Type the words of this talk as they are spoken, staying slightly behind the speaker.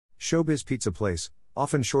ShowBiz Pizza Place,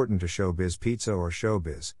 often shortened to ShowBiz Pizza or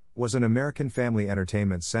ShowBiz, was an American family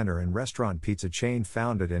entertainment center and restaurant pizza chain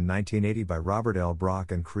founded in 1980 by Robert L.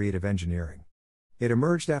 Brock and Creative Engineering. It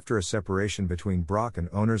emerged after a separation between Brock and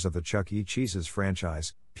owners of the Chuck E. Cheese's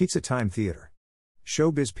franchise, Pizza Time Theater.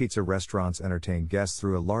 ShowBiz Pizza restaurants entertain guests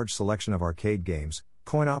through a large selection of arcade games,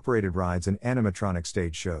 coin-operated rides and animatronic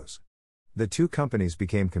stage shows. The two companies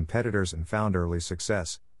became competitors and found early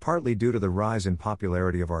success, partly due to the rise in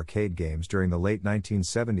popularity of arcade games during the late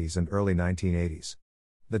 1970s and early 1980s.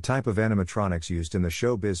 The type of animatronics used in the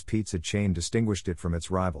ShowBiz Pizza chain distinguished it from its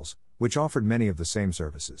rivals, which offered many of the same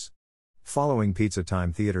services. Following Pizza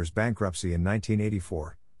Time Theater's bankruptcy in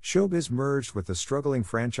 1984, ShowBiz merged with the struggling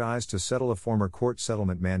franchise to settle a former court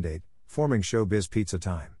settlement mandate, forming ShowBiz Pizza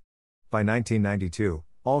Time. By 1992,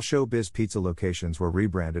 all ShowBiz Pizza locations were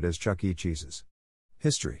rebranded as Chuck E. Cheese's.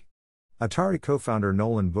 History. Atari co-founder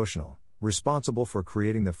Nolan Bushnell, responsible for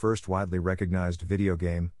creating the first widely recognized video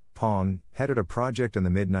game, Pong, headed a project in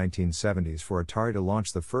the mid-1970s for Atari to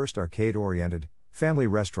launch the first arcade-oriented, family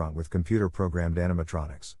restaurant with computer-programmed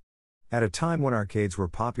animatronics. At a time when arcades were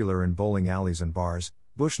popular in bowling alleys and bars,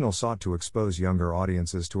 Bushnell sought to expose younger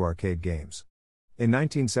audiences to arcade games. In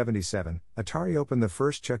 1977, Atari opened the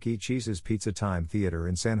first Chuck E. Cheese's Pizza Time Theater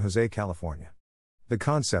in San Jose, California. The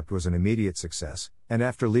concept was an immediate success, and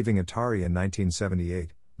after leaving Atari in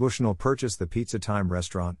 1978, Bushnell purchased the Pizza Time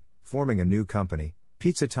restaurant, forming a new company,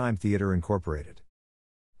 Pizza Time Theater Incorporated.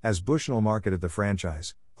 As Bushnell marketed the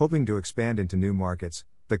franchise, hoping to expand into new markets,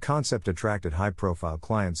 the concept attracted high-profile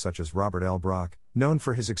clients such as Robert L. Brock, known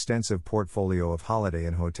for his extensive portfolio of Holiday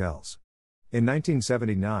Inn hotels. In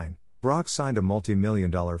 1979, Brock signed a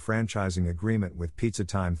multi-million-dollar franchising agreement with Pizza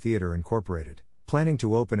Time Theater Incorporated, planning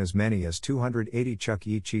to open as many as 280 Chuck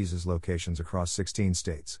E. Cheese's locations across 16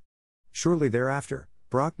 states. Shortly thereafter,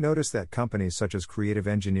 Brock noticed that companies such as Creative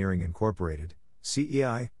Engineering Incorporated,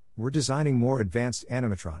 CEI, were designing more advanced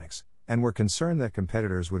animatronics, and were concerned that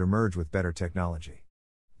competitors would emerge with better technology.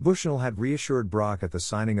 Bushnell had reassured Brock at the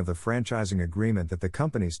signing of the franchising agreement that the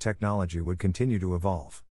company's technology would continue to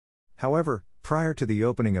evolve. However, prior to the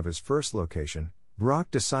opening of his first location,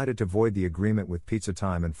 Brock decided to void the agreement with Pizza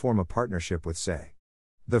Time and form a partnership with SE.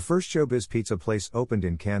 The first ShowBiz Pizza Place opened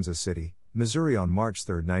in Kansas City, Missouri on March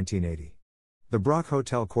 3, 1980. The Brock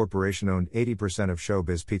Hotel Corporation owned 80% of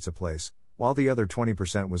ShowBiz Pizza Place, while the other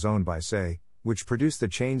 20% was owned by SE, which produced the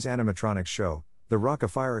chain's animatronics show, The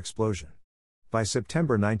Rock-a-Fire Explosion. By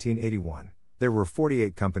September 1981, there were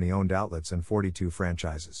 48 company-owned outlets and 42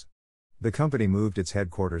 franchises. The company moved its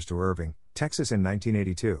headquarters to Irving, Texas in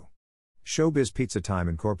 1982. ShowBiz Pizza Time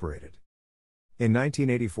Incorporated. In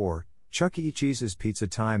 1984, Chuck E. Cheese's Pizza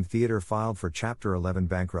Time Theater filed for Chapter 11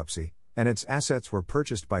 bankruptcy, and its assets were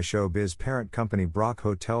purchased by ShowBiz parent company Brock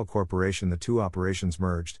Hotel Corporation. The two operations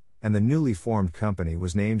merged, and the newly formed company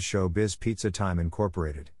was named ShowBiz Pizza Time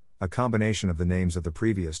Incorporated, a combination of the names of the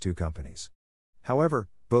previous two companies. However,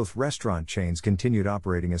 both restaurant chains continued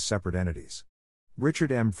operating as separate entities.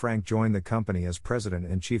 Richard M. Frank joined the company as president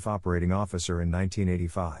and chief operating officer in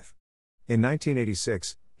 1985. In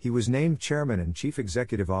 1986, he was named chairman and chief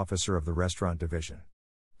executive officer of the restaurant division.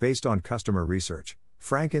 Based on customer research,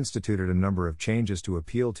 Frank instituted a number of changes to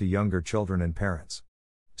appeal to younger children and parents.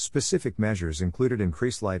 Specific measures included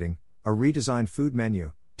increased lighting, a redesigned food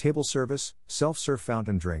menu, table service, self-serve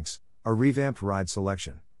fountain drinks, a revamped ride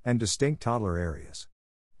selection, and distinct toddler areas.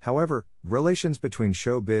 However, relations between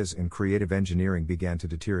ShowBiz and Creative Engineering began to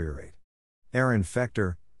deteriorate. Aaron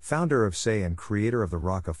Fechter, founder of SE and creator of The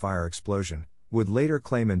Rock-a-Fire Explosion, would later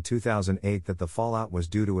claim in 2008 that the fallout was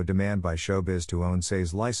due to a demand by ShowBiz to own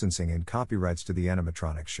SE's licensing and copyrights to the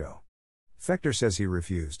animatronics show. Fechter says he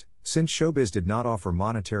refused, since ShowBiz did not offer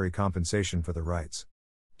monetary compensation for the rights.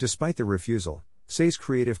 Despite the refusal, SE's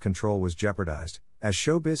creative control was jeopardized, as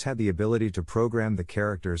ShowBiz had the ability to program the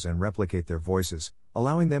characters and replicate their voices,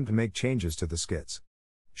 allowing them to make changes to the skits.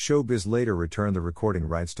 ShowBiz later returned the recording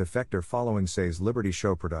rights to Fechter following SE's Liberty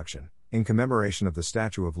Show production, in commemoration of the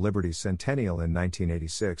Statue of Liberty's centennial in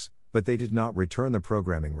 1986, but they did not return the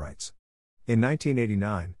programming rights. In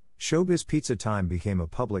 1989, ShowBiz Pizza Time became a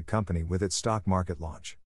public company with its stock market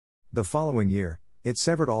launch. The following year, it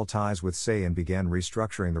severed all ties with SE and began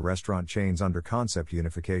restructuring the restaurant chains under concept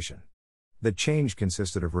unification. The change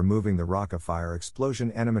consisted of removing the Rock-a-Fire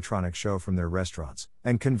Explosion animatronic show from their restaurants,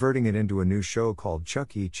 and converting it into a new show called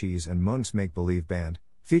Chuck E. Cheese and Monk's Make-Believe Band,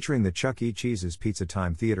 featuring the Chuck E. Cheese's Pizza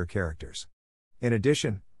Time Theater characters. In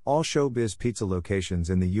addition, all ShowBiz Pizza locations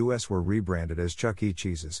in the U.S. were rebranded as Chuck E.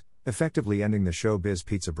 Cheese's, effectively ending the ShowBiz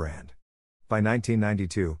Pizza brand. By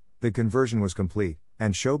 1992, the conversion was complete,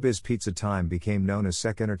 and ShowBiz Pizza Time became known as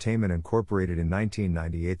SEC Entertainment Incorporated in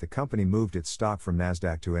 1998. The company moved its stock from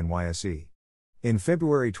NASDAQ to NYSE. In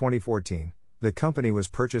February 2014, the company was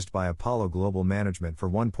purchased by Apollo Global Management for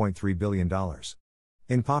 $1.3 billion.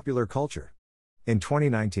 In popular culture. In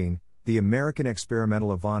 2019, the American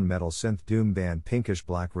experimental Avant metal synth doom band Pinkish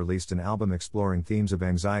Black released an album exploring themes of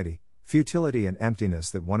anxiety, futility and emptiness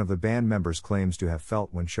that one of the band members claims to have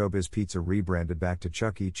felt when ShowBiz Pizza rebranded back to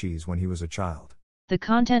Chuck E. Cheese when he was a child. The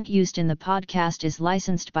content used in the podcast is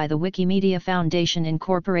licensed by the Wikimedia Foundation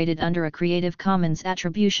Incorporated under a Creative Commons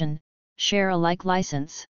Attribution, Share Alike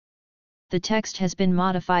license. The text has been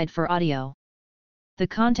modified for audio. The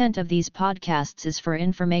content of these podcasts is for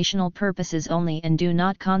informational purposes only and do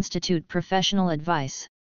not constitute professional advice.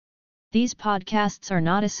 These podcasts are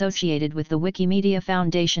not associated with the Wikimedia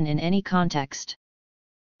Foundation in any context.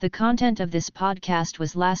 The content of this podcast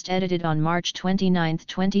was last edited on March 29,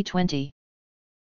 2020.